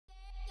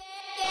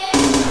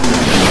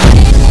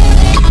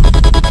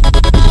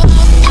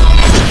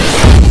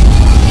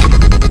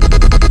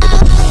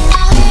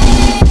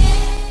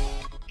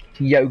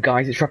Yo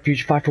guys, it's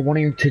Rapfuture541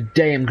 here.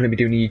 Today I'm going to be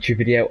doing a YouTube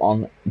video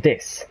on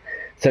this.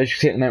 So as you can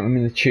see at the moment I'm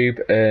in the tube,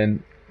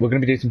 we're going to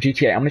be doing some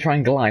GTA. I'm going to try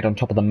and glide on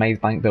top of the Maze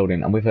Bank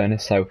building. I'm with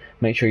Ernest, so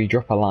make sure you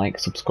drop a like,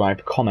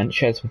 subscribe, comment,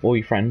 share this with all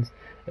your friends.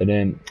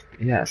 And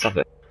yeah, let's have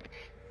it.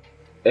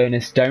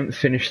 Ernest, don't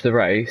finish the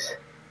race.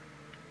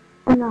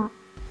 I'm not.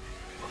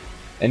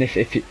 And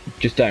if you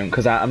just don't,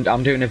 because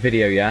I'm doing a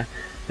video, yeah.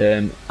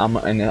 I'm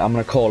going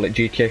to call it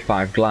GTA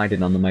 5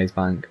 gliding on the Maze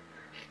Bank.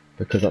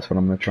 Because that's what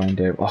I'm going to try and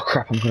do. Oh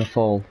crap, I'm going to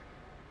fall.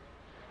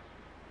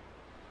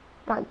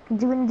 Right,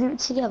 do we want to do it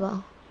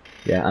together?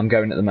 Yeah, I'm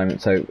going at the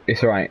moment, so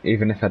it's alright.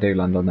 Even if I do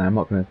land on there, I'm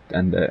not going to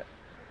end it.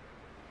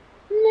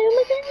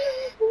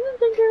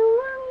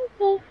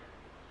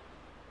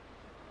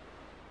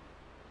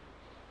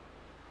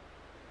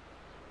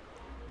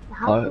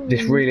 Oh,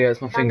 this really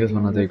hurts my fingers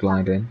when I do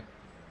gliding.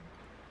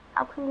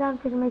 How can you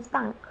land to the Maze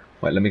Bank?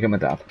 Wait, let me get my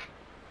dad.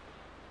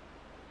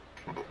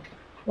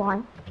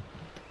 Why?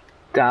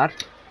 Dad?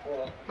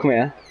 Come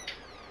here.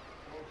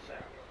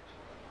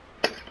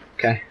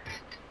 Okay.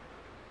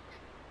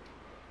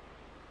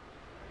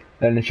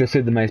 And if you'll see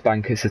the Maze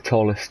Bank, it's the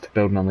tallest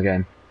building on the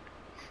game.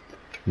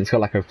 And it's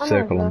got like a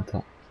circle on the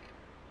top.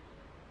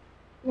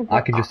 Yeah, I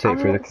can just see it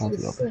through the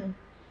clouds a little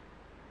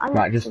bit.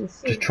 Right, just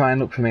try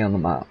and look for me on the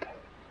map.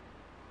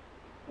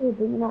 Yeah, but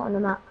you're not on the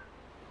map.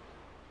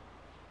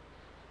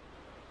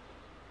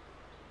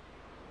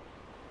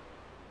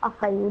 I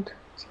failed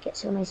to get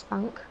to the Maze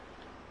Bank.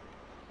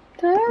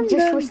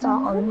 Just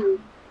restart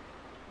on.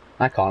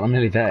 I can't, I'm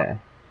nearly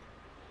there.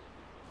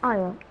 I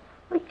am.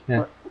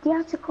 Yeah. Do you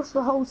have to cross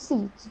the whole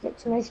sea to get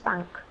to the Maze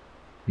Bank?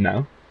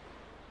 No.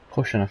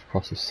 Push enough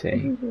across the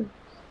sea.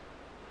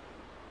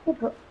 Yeah,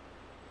 but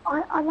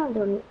I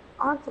landed on it.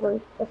 I have to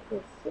go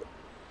across the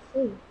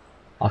sea.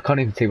 I can't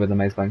even see where the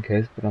Maze Bank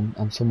is, but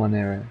I'm somewhere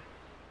near it.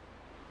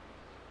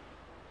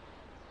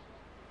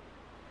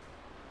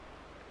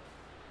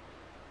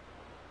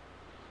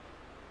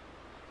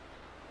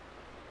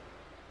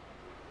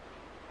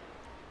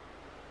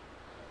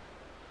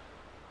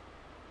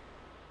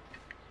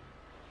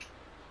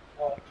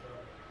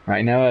 Right,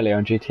 you know earlier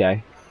on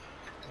GTA,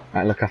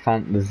 right, look, I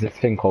found there's this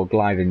thing called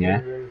gliding, yeah?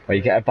 Where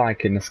you get a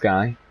bike in the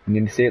sky, and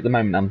you can see at the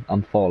moment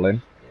I'm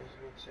falling.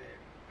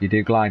 You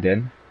do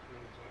gliding,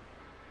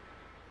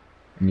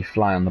 and you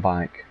fly on the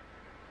bike.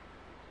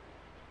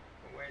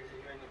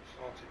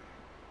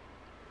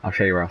 I'll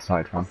show you where I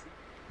started from.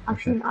 I've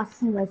seen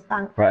Maze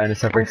Bank. Right, and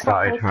it's I've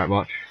restarted, right,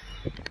 watch.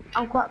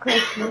 I'm quite close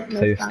to Maze Bank.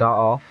 So you start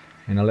off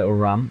in a little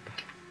ramp,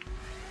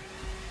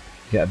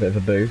 get a bit of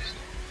a boost.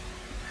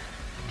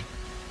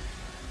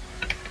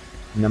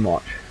 And then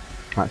watch.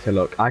 Right, so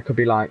look, I could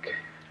be like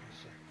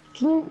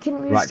can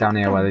we right down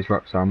here where these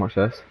rocks are, and watch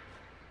this.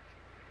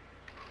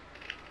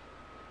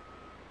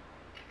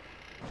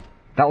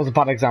 That was a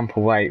bad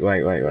example, wait. You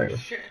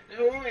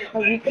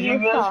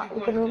can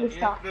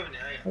restart.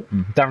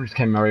 Darren just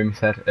came in my room and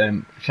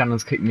said,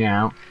 Shannon's kicked me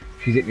out,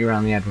 she's hit me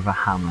around the head with a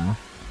hammer.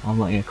 I'm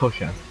like, yeah, of course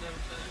she has.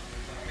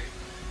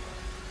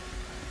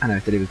 I know,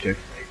 did he was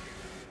joking.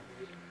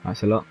 Right,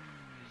 so look.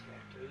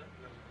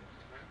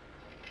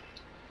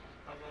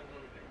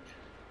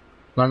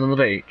 Land on the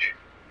beach?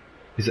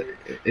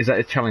 Is that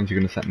a challenge you're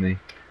going to set me?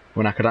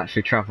 When I could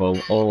actually travel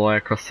all the way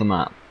across the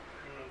map?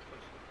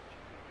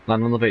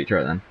 Land on the beach,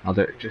 right then? I'll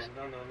do it just...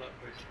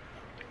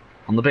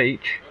 On the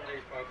beach?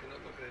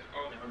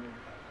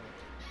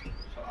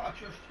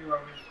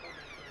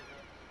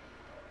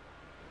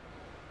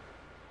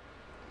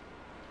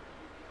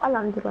 I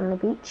landed on the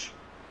beach.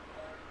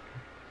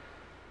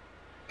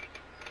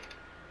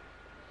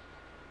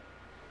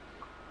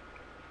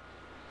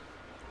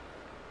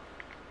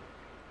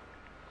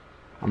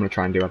 I'm going to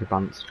try and do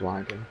advanced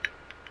gliding.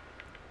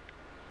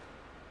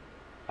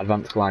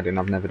 Advanced gliding,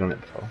 I've never done it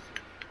before.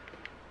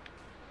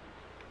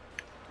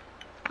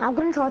 I'm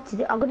gonna try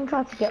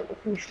to get the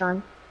finish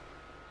line.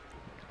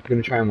 You're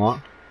going to try and what?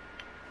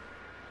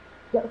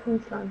 Get the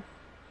finish line.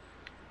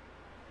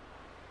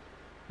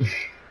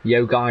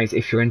 Yo guys,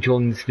 if you're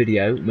enjoying this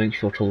video, make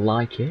sure to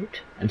like it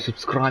and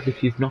subscribe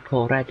if you've not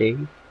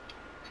already.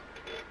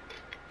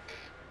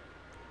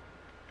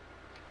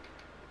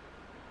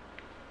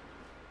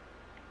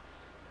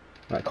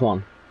 Right, come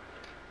on.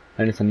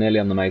 Ernest, I'm nearly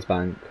on the Maze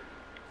Bank.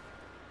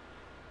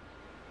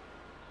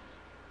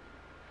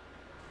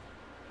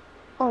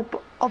 Oh,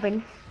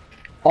 Oven.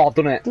 Oh, I've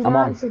done it. I'm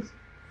on. Answered?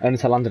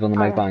 Ernest, I landed on the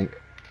Maze Bank.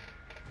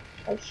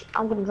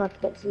 I'm gonna try to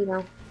get to you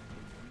now.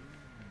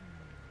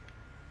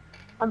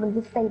 I'm gonna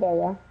just stay there,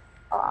 yeah?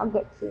 I'll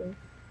get to you.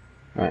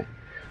 Right.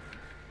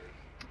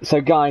 So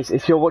guys,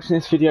 if you're watching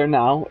this video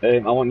now,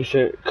 I want you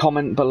to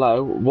comment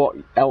below what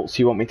else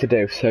you want me to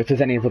do. So if there's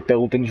any other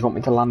buildings you want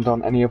me to land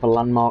on, any other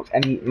landmarks,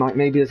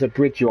 maybe there's a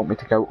bridge you want me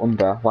to go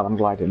under while I'm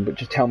gliding, but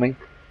just tell me,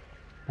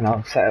 and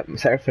I'll set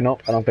everything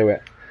up and I'll do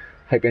it.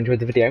 Hope you enjoyed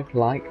the video.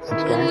 Like,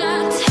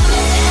 subscribe.